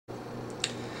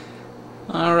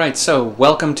Alright, so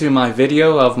welcome to my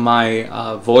video of my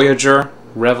Voyager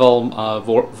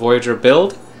Voyager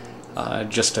build.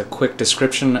 Just a quick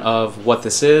description of what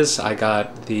this is. I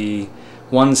got the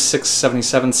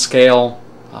 1/677 scale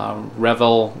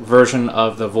Revell version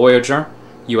of the Voyager,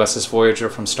 USS Voyager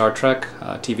from Star Trek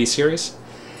TV series.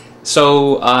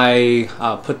 So I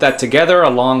put that together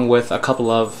along with a couple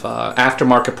of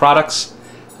aftermarket products,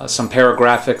 some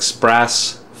paragraphics,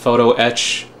 brass, photo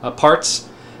etch parts,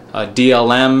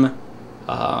 DLM,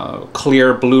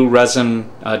 clear blue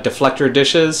resin deflector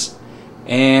dishes,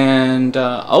 and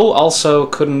also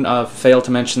couldn't fail to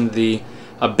mention the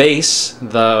base,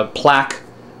 the plaque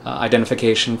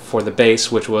identification for the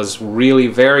base, which was really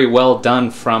very well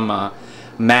done from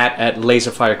Matt at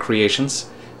Laserfire Creations.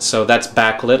 So that's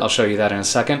backlit. I'll show you that in a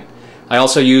second. I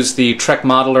also used the Trek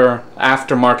Modeler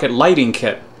aftermarket lighting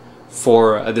kit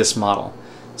for this model.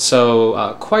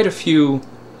 So quite a few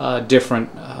different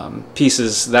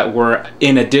pieces that were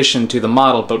in addition to the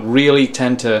model, but really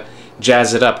tend to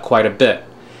jazz it up quite a bit.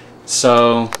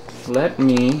 So let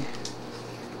me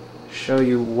show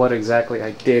you what exactly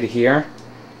I did here.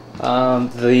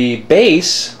 The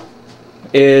base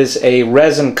is a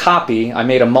resin copy. I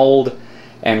made a mold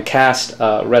and cast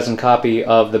a resin copy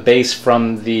of the base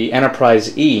from the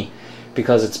Enterprise E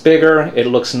because it's bigger, it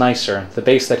looks nicer. The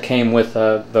base that came with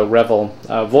the Revell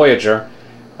Voyager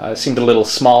seemed a little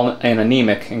small and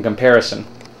anemic in comparison.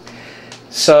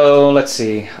 So let's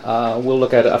see, we'll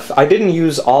look at I didn't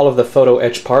use all of the photo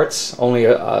etch parts, only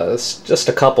just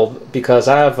a couple, because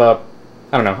I have I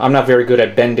don't know, I'm not very good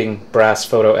at bending brass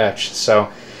photo etch. So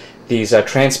these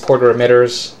transporter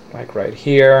emitters, like right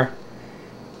here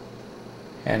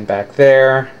and back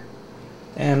there,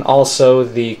 and also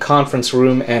the conference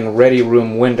room and ready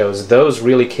room windows, those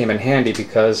really came in handy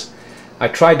because I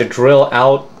tried to drill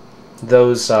out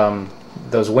those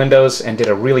windows and did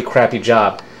a really crappy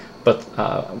job, but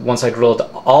once I drilled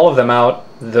all of them out,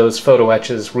 those photo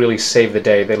etches really saved the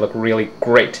day. They look really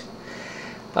great.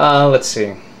 Let's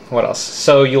see, what else?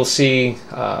 So you'll see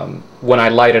when I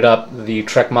light it up, the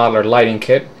Trek Modeler lighting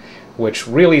kit, which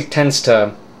really tends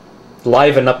to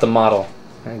liven up the model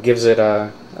and gives it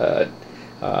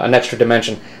an extra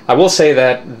dimension. I will say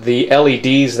that the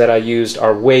LEDs that I used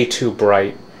are way too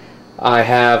bright. I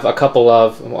have a couple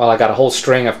of, well, I got a whole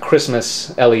string of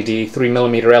Christmas LED,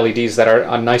 3mm LEDs that are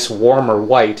a nice warmer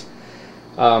white,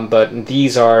 but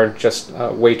these are just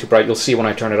way too bright. You'll see when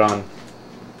I turn it on.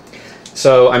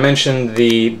 So I mentioned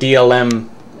the DLM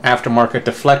aftermarket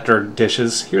deflector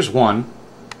dishes. Here's one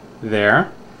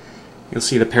there. You'll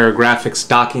see the paragraphics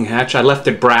docking hatch. I left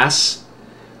it brass,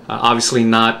 obviously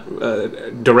not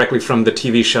directly from the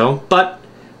TV show, but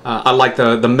I like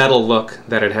the metal look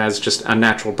that it has, just a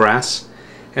natural brass.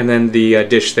 And then the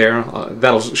dish there,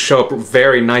 that'll show up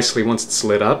very nicely once it's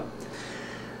lit up.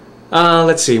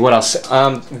 Let's see, what else?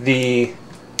 The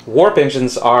warp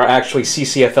engines are actually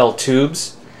CCFL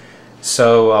tubes,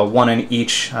 so one in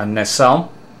each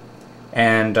nacelle,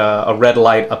 and a red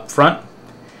light up front.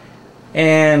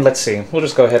 And let's see, we'll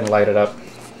just go ahead and light it up.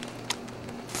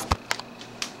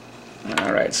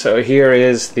 Alright, so here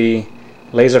is the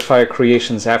Laserfire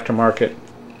Creations aftermarket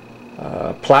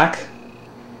plaque.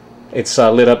 It's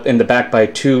lit up in the back by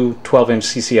two 12-inch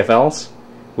CCFLs,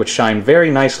 which shine very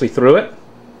nicely through it.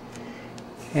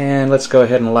 And let's go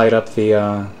ahead and light up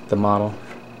the model.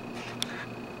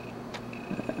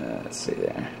 Let's see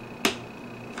there.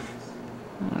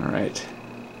 Alright.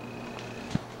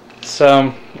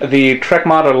 So the Trek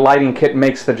Modeler lighting kit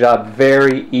makes the job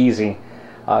very easy.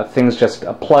 Things just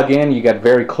plug in, you get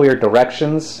very clear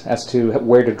directions as to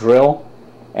where to drill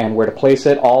and where to place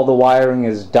it. All the wiring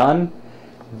is done.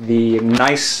 The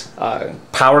nice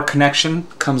power connection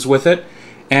comes with it,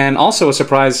 and also a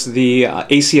surprise, the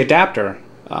AC adapter.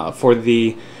 For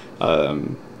the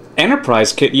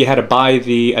Enterprise kit you had to buy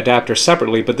the adapter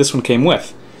separately, but this one came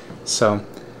with. So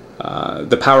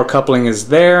the power coupling is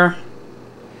there,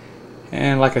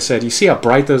 and like I said, you see how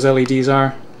bright those LEDs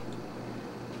are?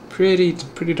 Pretty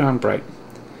darn bright.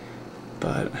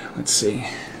 But let's see,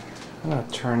 I'm going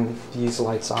to turn these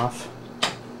lights off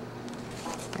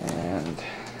and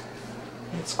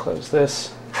let's close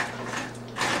this,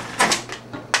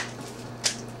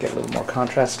 get a little more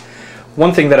contrast.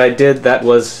 One thing that I did that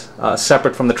was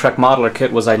separate from the Trek Modeler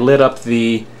kit was I lit up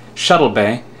the shuttle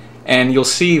bay, and you'll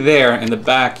see there in the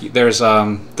back there's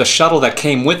the shuttle that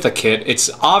came with the kit.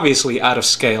 It's obviously out of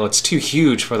scale, it's too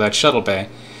huge for that shuttle bay.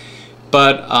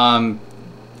 But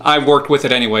I worked with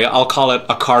it anyway. I'll call it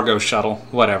a cargo shuttle,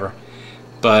 whatever.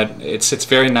 But it sits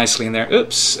very nicely in there.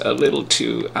 Oops, a little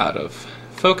too out of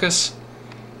focus.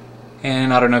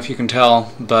 And I don't know if you can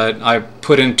tell, but I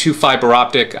put in 2 fiber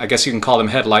optic, I guess you can call them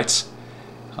headlights,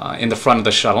 in the front of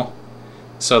the shuttle.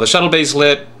 So the shuttle bay's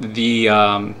lit, the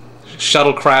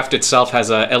shuttlecraft itself has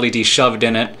a LED shoved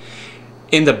in it.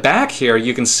 In the back here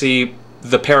you can see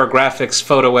the Paragraphics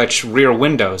photo etch rear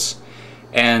windows,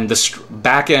 and the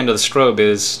back end of the strobe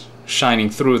is shining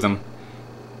through them.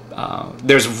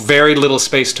 There's very little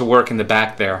space to work in the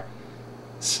back there,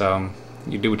 so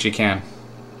you do what you can.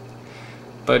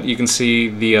 But you can see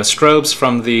the strobes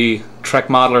from the Trek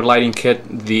Modeler lighting kit,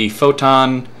 the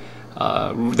photon,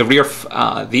 the rear,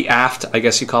 the aft, I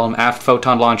guess you call them aft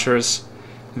photon launchers,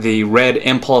 the red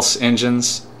impulse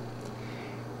engines,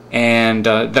 and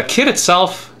the kit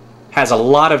itself has a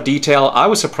lot of detail. I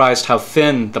was surprised how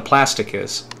thin the plastic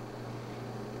is.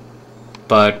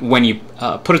 But when you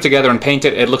put it together and paint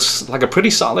it, it looks like a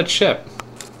pretty solid ship.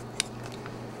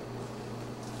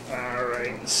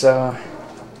 Alright, so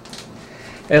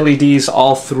LEDs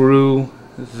all through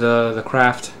the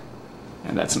craft,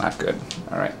 and that's not good.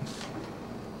 Alright,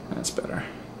 that's better.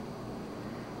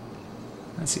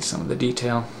 Let's see some of the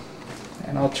detail.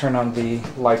 And I'll turn on the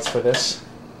lights for this,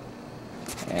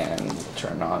 and we'll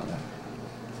turn on,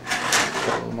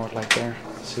 put a little more light there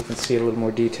so you can see a little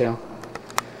more detail.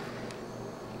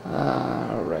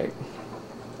 Alright,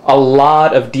 a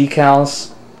lot of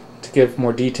decals to give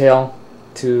more detail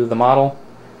to the model.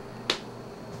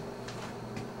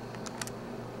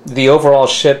 The overall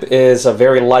ship is a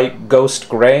very light ghost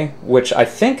gray, which I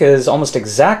think is almost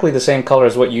exactly the same color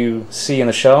as what you see in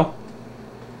the show.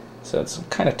 So it's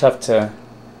kind of tough to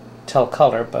tell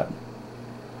color, but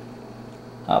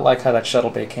I like how that shuttle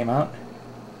bay came out.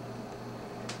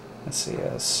 Let's see,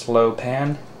 a slow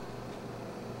pan.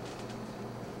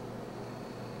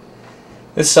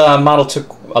 This model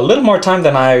took a little more time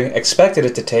than I expected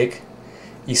it to take.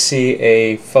 You see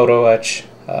a photo etch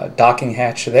docking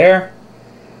hatch there.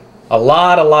 A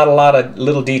lot of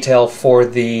little detail for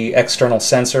the external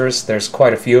sensors. There's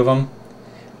quite a few of them.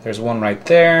 There's one right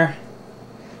there.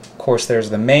 Of course, there's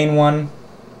the main one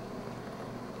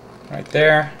right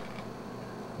there.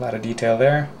 A lot of detail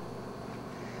there.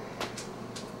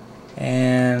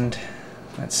 And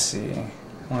let's see, I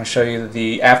want to show you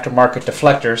the aftermarket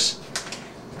deflectors.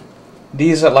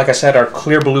 These, like I said, are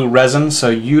clear blue resin, so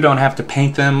you don't have to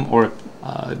paint them or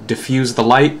diffuse the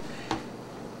light.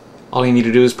 All you need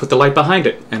to do is put the light behind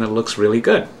it, and it looks really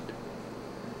good.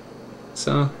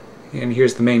 So, and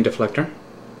here's the main deflector.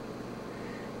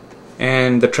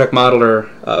 And the Trek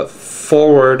Modeler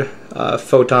forward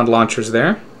photon launchers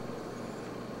there.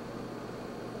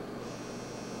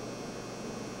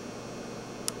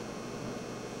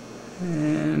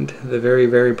 And the very,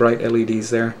 very bright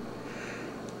LEDs there.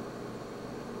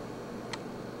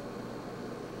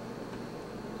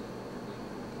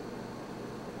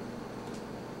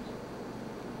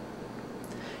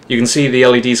 You can see the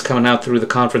LEDs coming out through the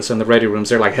conference and the ready rooms.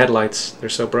 They're like headlights. They're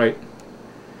so bright.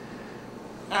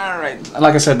 Alright,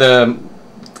 like I said, the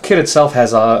kit itself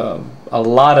has a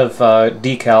lot of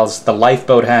decals. The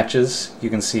lifeboat hatches, you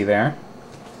can see there.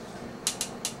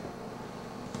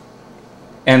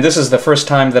 And this is the first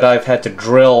time that I've had to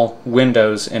drill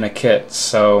windows in a kit,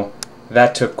 so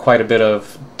that took quite a bit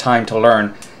of time to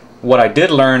learn. What I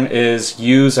did learn is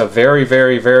use a very,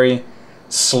 very, very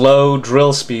slow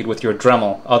drill speed with your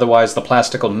Dremel, otherwise the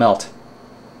plastic will melt.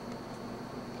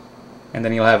 And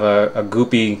then you'll have a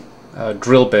goopy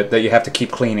drill bit that you have to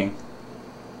keep cleaning.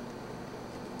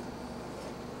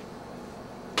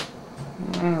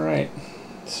 Alright,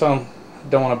 so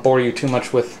don't want to bore you too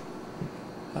much with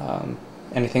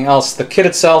anything else. The kit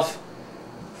itself,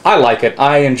 I like it.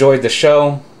 I enjoyed the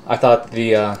show. I thought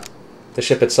the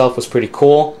ship itself was pretty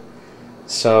cool.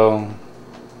 So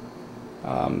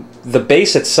the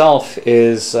base itself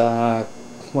is,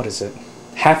 what is it?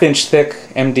 1/2 inch thick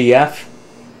MDF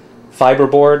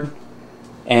fiberboard,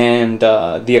 and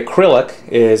the acrylic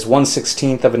is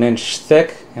 1/16 of an inch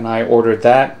thick, and I ordered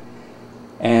that.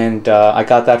 And I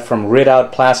got that from Rid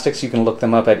Out Plastics. You can look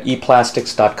them up at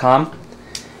eplastics.com.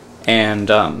 And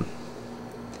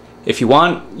if you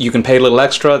want, you can pay a little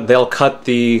extra. They'll cut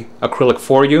the acrylic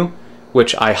for you,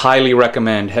 which I highly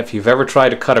recommend. If you've ever tried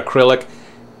to cut acrylic,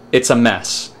 it's a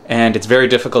mess, and it's very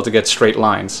difficult to get straight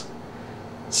lines.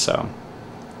 So,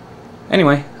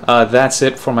 anyway, that's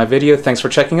it for my video. Thanks for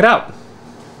checking it out.